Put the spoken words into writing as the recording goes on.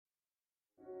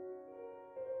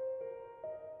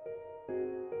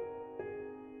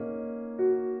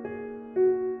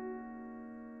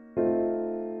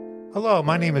Hello,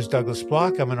 my name is Douglas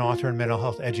Block. I'm an author and mental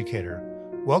health educator.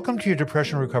 Welcome to your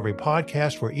Depression Recovery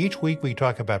Podcast, where each week we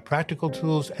talk about practical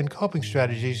tools and coping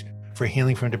strategies for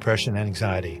healing from depression and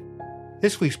anxiety.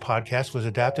 This week's podcast was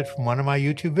adapted from one of my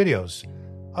YouTube videos.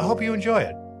 I hope you enjoy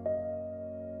it.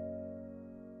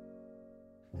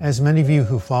 As many of you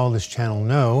who follow this channel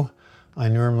know, I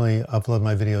normally upload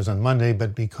my videos on Monday,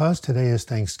 but because today is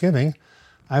Thanksgiving,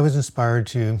 I was inspired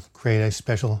to create a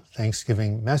special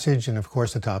Thanksgiving message, and of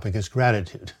course the topic is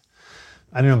gratitude.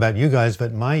 I don't know about you guys,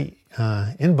 but my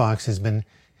inbox has been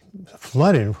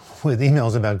flooded with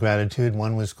emails about gratitude.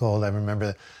 One was called, I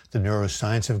remember, The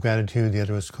Neuroscience of Gratitude. The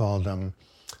other was called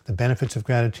The Benefits of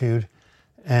Gratitude.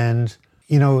 And,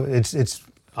 you know, it's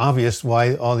obvious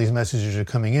why all these messages are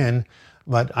coming in,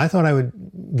 but I thought I would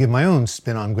give my own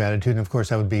spin on gratitude, and of course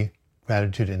that would be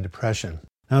gratitude in depression.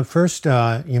 Now, at first,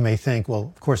 you may think, well,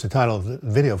 of course, the title of the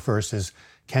video first is,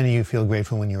 can you feel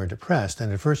grateful when you are depressed?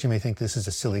 And at first, you may think this is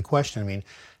a silly question. I mean,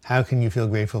 how can you feel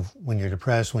grateful when you're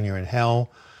depressed, when you're in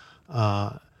hell?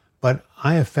 But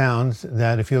I have found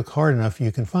that if you look hard enough,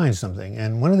 you can find something.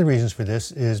 And one of the reasons for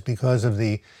this is because of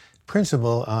the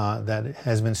principle that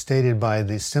has been stated by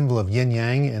the symbol of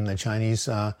yin-yang in the Chinese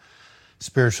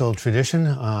spiritual tradition,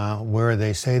 where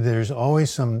they say there's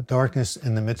always some darkness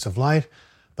in the midst of light,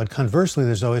 but conversely,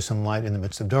 there's always some light in the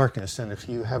midst of darkness. And if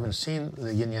you haven't seen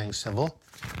the yin-yang symbol,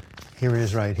 here it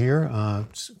is right here.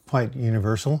 It's quite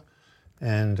universal.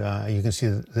 And you can see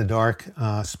the dark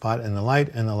spot in the light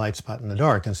and the light spot in the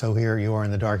dark. And so here you are in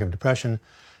the dark of depression,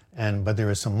 but there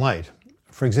is some light.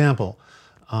 For example,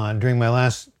 during my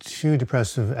last 2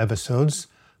 depressive episodes,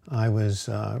 I was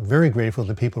very grateful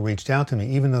that people reached out to me,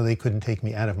 even though they couldn't take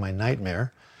me out of my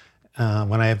nightmare.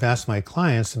 When I have asked my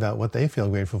clients about what they feel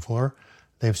grateful for,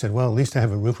 they've said, well, at least I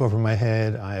have a roof over my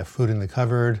head, I have food in the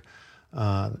cupboard,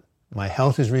 my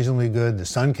health is reasonably good, the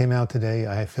sun came out today,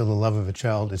 I feel the love of a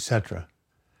child, etc.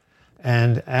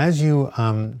 And as you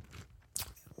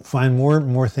find more and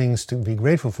more things to be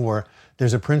grateful for,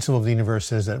 there's a principle of the universe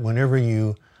that says that whatever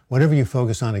you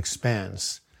focus on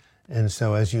expands. And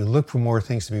so as you look for more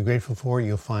things to be grateful for,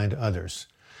 you'll find others.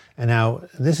 And now,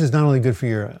 this is not only good for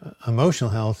your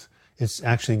emotional health, it's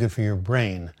actually good for your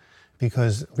brain.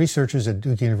 Because researchers at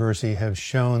Duke University have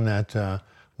shown that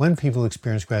when people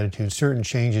experience gratitude, certain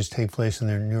changes take place in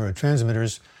their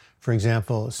neurotransmitters. For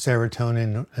example,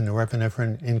 serotonin and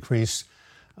norepinephrine increase,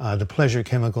 the pleasure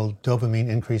chemical dopamine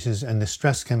increases, and the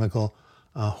stress chemical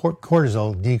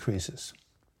cortisol decreases.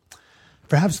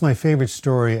 Perhaps my favorite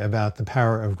story about the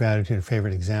power of gratitude, a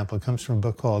favorite example, comes from a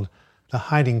book called The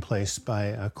Hiding Place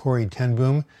by Corrie ten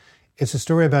Boom. It's a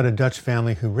story about a Dutch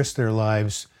family who risked their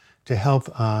lives to help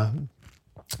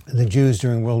the Jews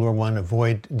during World War I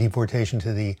avoid deportation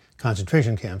to the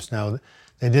concentration camps. Now,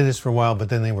 they did this for a while, but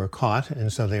then they were caught,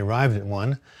 and so they arrived at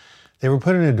one. They were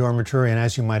put in a dormitory, and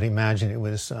as you might imagine, it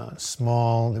was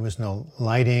small, there was no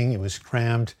lighting, it was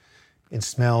cramped, it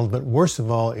smelled, but worst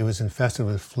of all, it was infested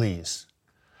with fleas.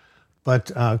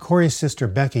 But Corey's sister,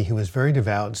 Becky, who was very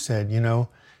devout, said, you know,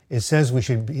 it says we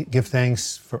should give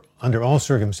thanks for under all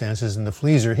circumstances, and the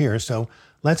fleas are here, so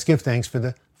let's give thanks for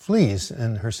the fleas.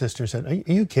 And her sister said,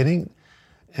 are you kidding?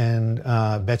 And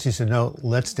Betsy said, no,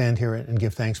 let's stand here and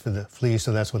give thanks for the fleas.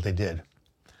 So that's what they did.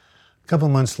 A couple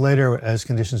of months later, as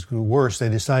conditions grew worse, they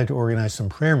decided to organize some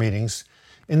prayer meetings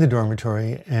in the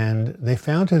dormitory. And they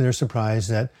found to their surprise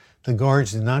that the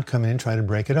guards did not come in and try to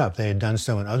break it up. They had done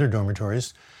so in other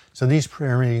dormitories. So these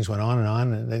prayer meetings went on,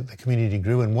 and the community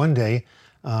grew. And one day,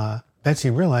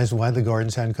 Betsy realized why the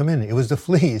guards hadn't come in. It was the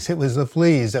fleas. It was the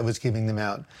fleas that was keeping them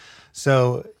out.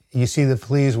 So you see, the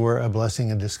fleas were a blessing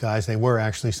in disguise. They were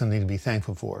actually something to be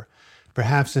thankful for.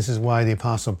 Perhaps this is why the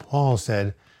Apostle Paul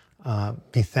said,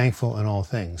 be thankful in all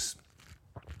things.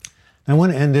 I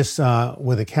want to end this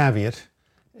with a caveat,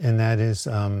 and that is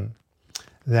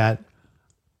that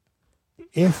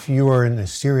if you are in a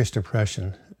serious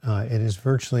depression, it is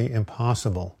virtually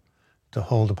impossible to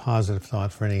hold a positive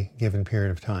thought for any given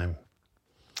period of time.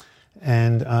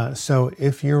 And so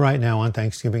if you're right now on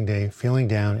Thanksgiving Day feeling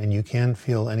down and you can't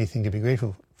feel anything to be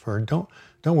grateful for, don't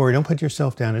worry, don't put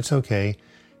yourself down. It's okay.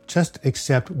 Just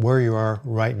accept where you are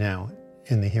right now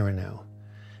in the here and now.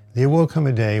 There will come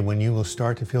a day when you will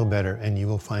start to feel better and you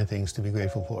will find things to be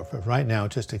grateful for. But right now,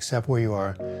 just accept where you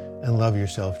are and love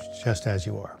yourself just as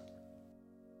you are.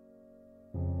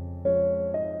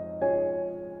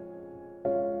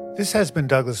 This has been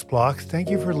Douglas Block. Thank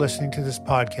you for listening to this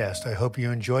podcast. I hope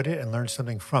you enjoyed it and learned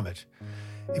something from it.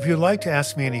 If you'd like to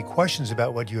ask me any questions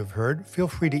about what you have heard, feel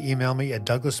free to email me at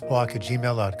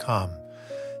douglasblock@gmail.com.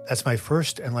 That's my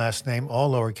first and last name,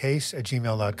 all lowercase,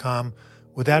 @gmail.com,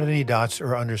 without any dots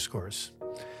or underscores.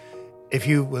 If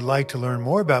you would like to learn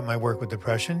more about my work with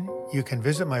depression, you can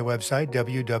visit my website,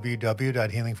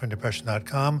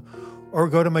 www.healingfromdepression.com, or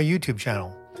go to my YouTube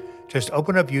channel. Just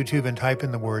open up YouTube and type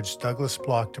in the words Douglas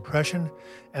Bloch Depression,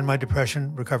 and my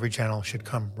depression recovery channel should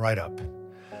come right up.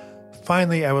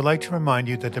 Finally, I would like to remind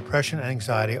you that depression and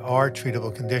anxiety are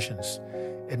treatable conditions.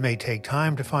 It may take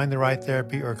time to find the right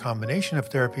therapy or a combination of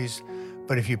therapies,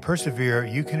 but if you persevere,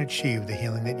 you can achieve the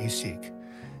healing that you seek.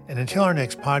 And until our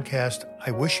next podcast,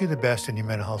 I wish you the best in your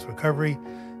mental health recovery.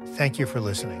 Thank you for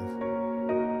listening.